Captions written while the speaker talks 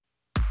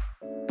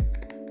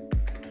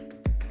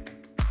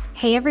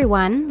Hey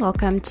everyone,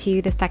 welcome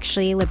to the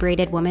Sexually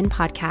Liberated Woman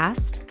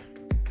podcast.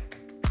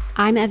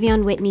 I'm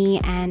Evian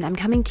Whitney and I'm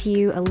coming to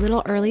you a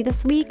little early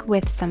this week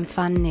with some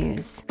fun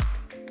news.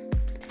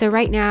 So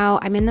right now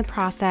I'm in the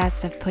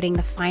process of putting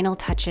the final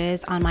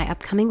touches on my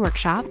upcoming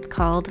workshop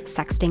called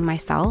Sexting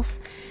Myself,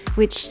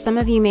 which some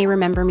of you may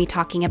remember me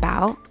talking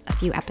about a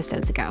few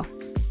episodes ago.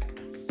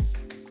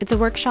 It's a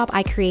workshop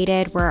I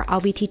created where I'll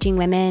be teaching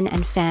women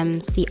and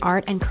femmes the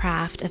art and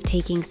craft of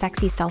taking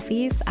sexy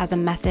selfies as a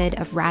method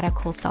of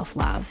radical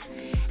self-love.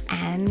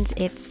 And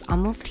it's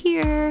almost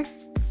here.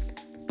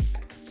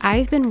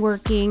 I've been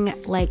working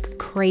like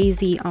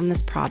crazy on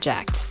this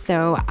project,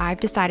 so I've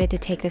decided to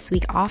take this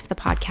week off the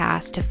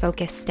podcast to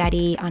focus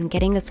steady on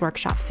getting this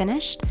workshop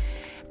finished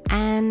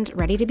and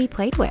ready to be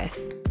played with.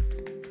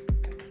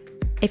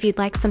 If you'd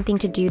like something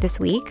to do this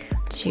week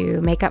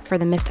to make up for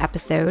the missed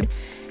episode,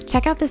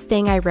 check out this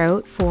thing I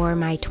wrote for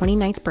my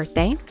 29th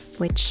birthday,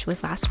 which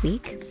was last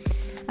week,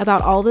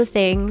 about all the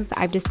things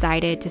I've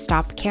decided to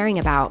stop caring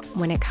about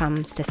when it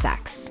comes to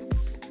sex.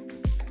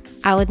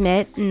 I'll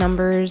admit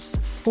numbers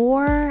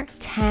 4,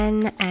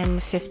 10,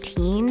 and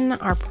 15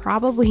 are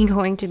probably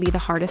going to be the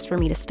hardest for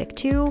me to stick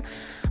to,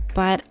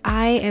 but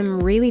I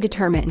am really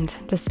determined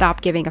to stop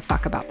giving a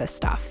fuck about this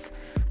stuff.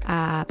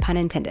 Pun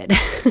intended.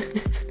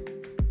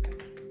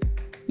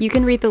 You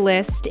can read the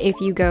list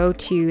if you go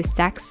to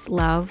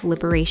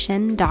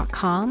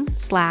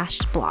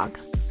sexloveliberation.com/blog.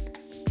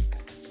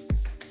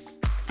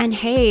 And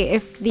hey,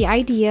 if the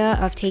idea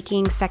of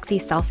taking sexy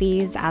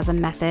selfies as a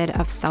method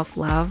of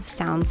self-love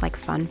sounds like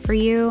fun for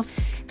you,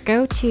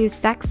 go to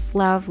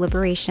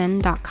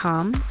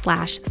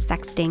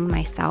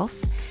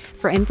sexloveliberation.com/sextingmyself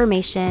for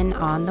information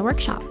on the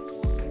workshop.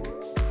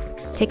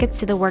 Tickets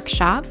to the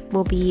workshop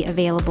will be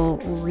available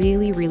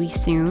really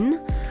soon.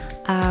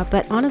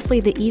 But honestly,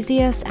 the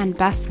easiest and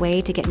best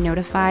way to get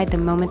notified the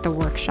moment the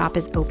workshop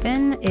is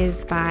open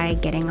is by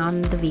getting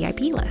on the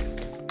VIP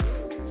list.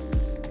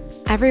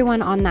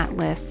 Everyone on that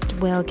list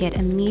will get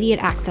immediate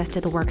access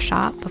to the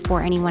workshop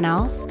before anyone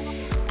else,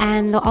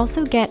 and they'll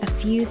also get a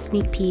few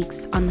sneak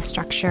peeks on the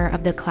structure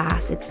of the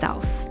class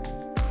itself.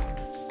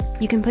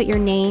 You can put your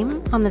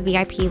name on the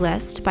VIP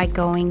list by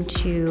going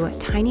to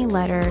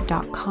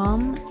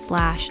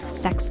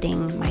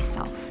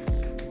tinyletter.com/sextingmyself.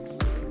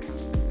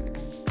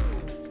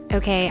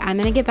 Okay, I'm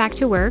gonna get back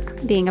to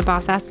work being a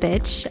boss-ass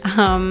bitch.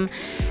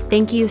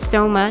 Thank you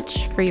so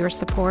much for your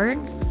support,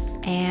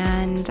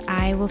 and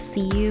I will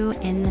see you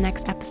in the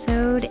next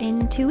episode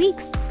in 2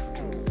 weeks.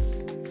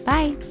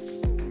 Bye.